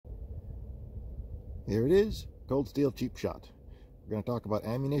Here it is, cold steel cheap shot. We're going to talk about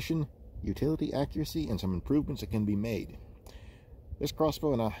ammunition, utility accuracy, and some improvements that can be made. This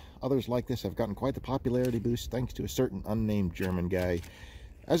crossbow and others like this have gotten quite the popularity boost thanks to a certain unnamed German guy.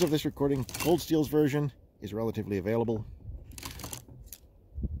 As of this recording, Cold Steel's version is relatively available.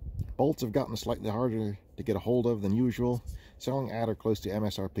 Bolts have gotten slightly harder to get a hold of than usual, selling at or close to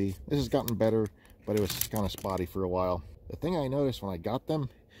MSRP. This has gotten better, but it was kind of spotty for a while. The thing I noticed when I got them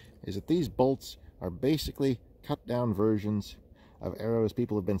is that these bolts are basically cut down versions of arrows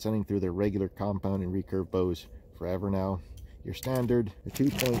people have been sending through their regular compound and recurve bows forever now. Your standard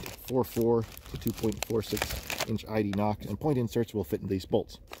 2.44 to 2.46 inch ID nocks and point inserts will fit in these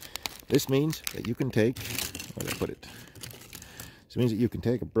bolts. This means that you can take, where did I put it? This means that you can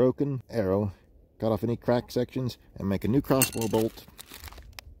take a broken arrow, cut off any crack sections, and make a new crossbow bolt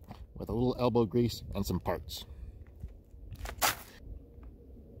with a little elbow grease and some parts.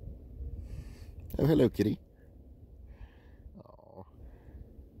 Oh, hello, kitty. Oh.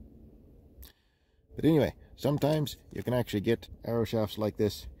 But anyway, sometimes you can actually get arrow shafts like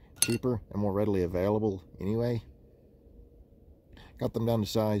this cheaper and more readily available anyway. Cut them down to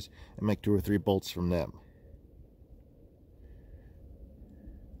size and make 2 or 3 bolts from them.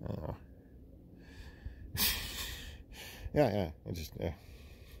 Yeah, it just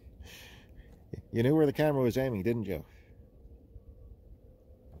you knew where the camera was aiming, didn't you?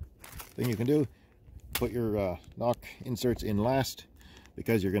 Thing you can do, put your nock inserts in last,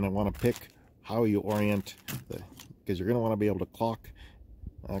 because you're going to want to pick how you orient because you're going to want to be able to clock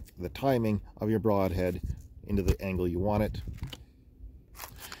the timing of your broadhead into the angle you want it.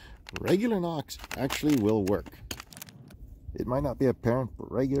 Regular nocks actually will work. It might not be apparent,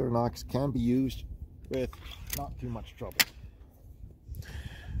 but regular nocks can be used with not too much trouble,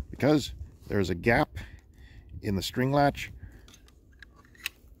 because there's a gap in the string latch.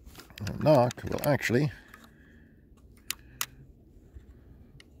 A nock will actually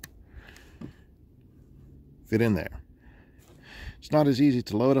fit in there. It's not as easy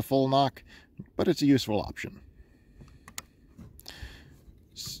to load a full nock, but it's a useful option.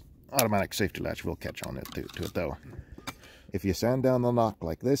 Automatic safety latch will catch on to it though. If you sand down the nock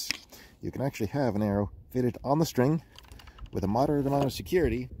like this, you can actually have an arrow fitted on the string with a moderate amount of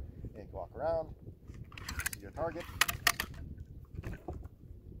security. You can walk around, see your target, and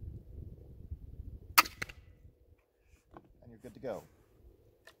you're good to go.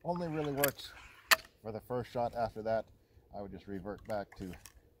 Only really works for the first shot. After that, I would just revert back to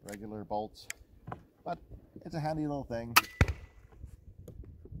regular bolts, but it's a handy little thing.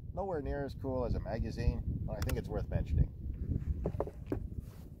 Nowhere near as cool as a magazine, but I think it's worth mentioning.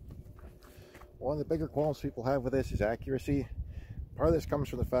 One of the bigger qualms people have with this is accuracy. Part of this comes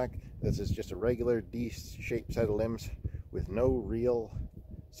from the fact that this is just a regular D-shaped set of limbs with no real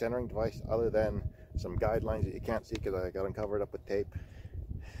centering device other than some guidelines that you can't see because I got them covered up with tape.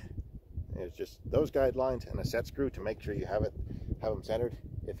 It's just those guidelines and a set screw to make sure you have them centered.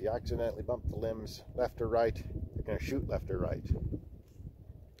 If you accidentally bump the limbs left or right, you're going to shoot left or right.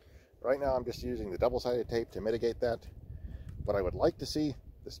 Right now I'm just using the double-sided tape to mitigate that, but I would like to see,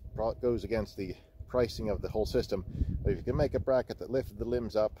 this goes against the pricing of the whole system, but if you can make a bracket that lifted the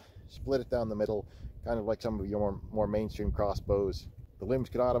limbs up, split it down the middle, kind of like some of your more mainstream crossbows, the limbs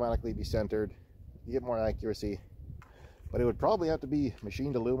could automatically be centered, you get more accuracy, but it would probably have to be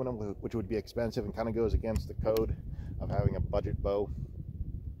machined aluminum, which would be expensive and kind of goes against the code of having a budget bow.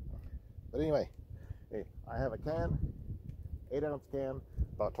 But anyway, hey, I have a can, 8-ounce can,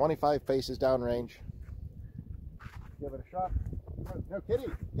 about 25 paces downrange. Give it a shot. No, kitty!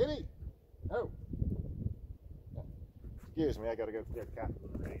 Kitty! No! Excuse me, I gotta go get the cat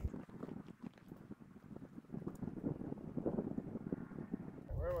from the rain.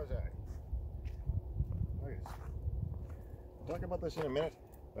 Where was I? I'll talk about this in a minute,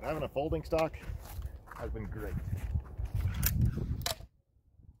 but having a folding stock has been great.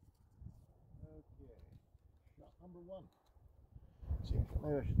 Okay, shot number 1. See,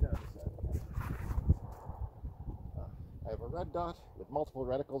 maybe I should try this out. I have a red dot with multiple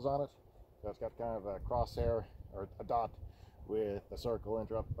reticles on it, so it's got kind of a crosshair or a dot with a circle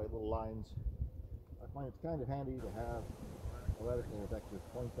interrupted by little lines. I find it's kind of handy to have a reticle with extra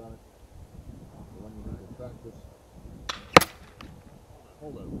points on it for when you need to practice.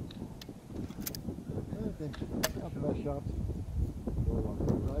 Hold on. Okay, not the best shot. Go along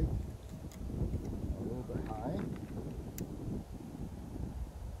to the right, a little bit high.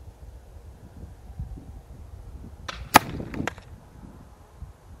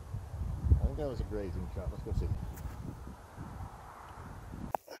 That was a grazing shot. Let's go see.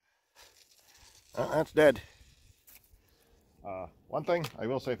 That's dead. One thing I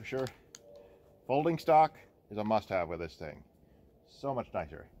will say for sure, Folding stock is a must-have with this thing. So much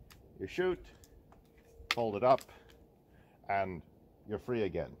nicer. You shoot, fold it up, and you're free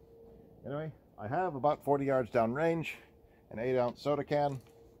again. Anyway, I have about 40 yards down range, an 8-ounce soda can.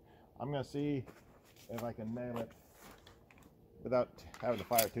 I'm going to see if I can nail it without having to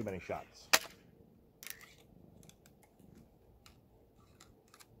fire too many shots.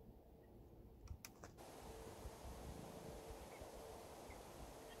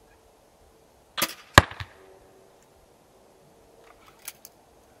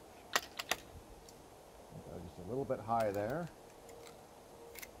 Just a little bit high there.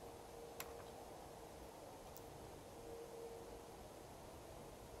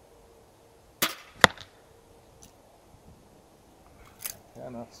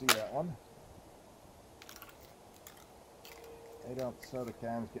 Cannot see that one. 8-ounce soda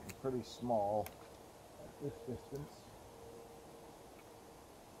can's getting pretty small at this distance.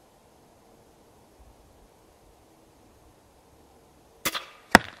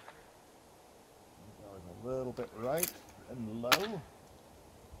 Going a little bit right and low.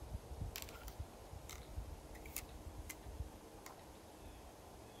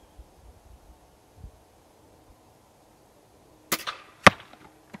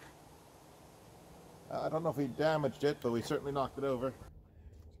 I don't know if we damaged it, but we certainly knocked it over.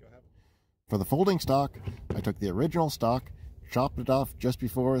 For the folding stock, I took the original stock, chopped it off just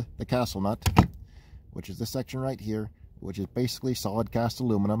before the castle nut, which is this section right here, which is basically solid cast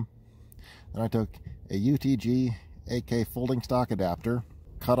aluminum. Then I took a UTG AK folding stock adapter,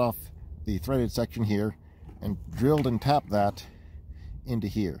 cut off the threaded section here, and drilled and tapped that into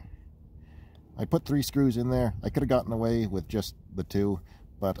here. I put 3 screws in there. I could have gotten away with just the 2,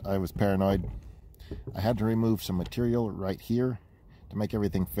 but I was paranoid. I had to remove some material right here to make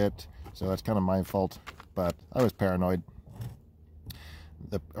everything fit, so that's kind of my fault, but I was paranoid.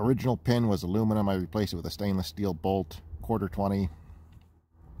 The original pin was aluminum. I replaced it with a stainless steel bolt, 1/4 20.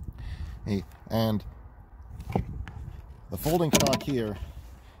 And the folding stock here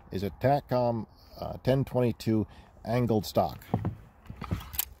is a TACCOM 1022 angled stock.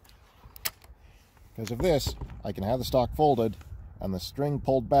 Because of this, I can have the stock folded and the string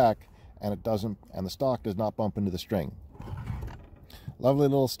pulled back, and the stock does not bump into the string. Lovely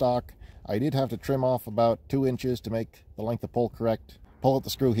little stock. I did have to trim off about 2 inches to make the length of pull correct. Pull out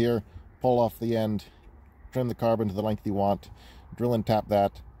the screw here, pull off the end, trim the carbon to the length you want, drill and tap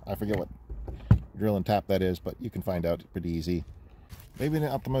that. I forget what drill and tap that is, but you can find out pretty easy. Maybe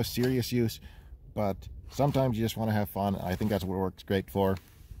not the most serious use, but sometimes you just want to have fun. I think that's what it works great for.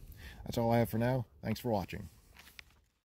 That's all I have for now. Thanks for watching.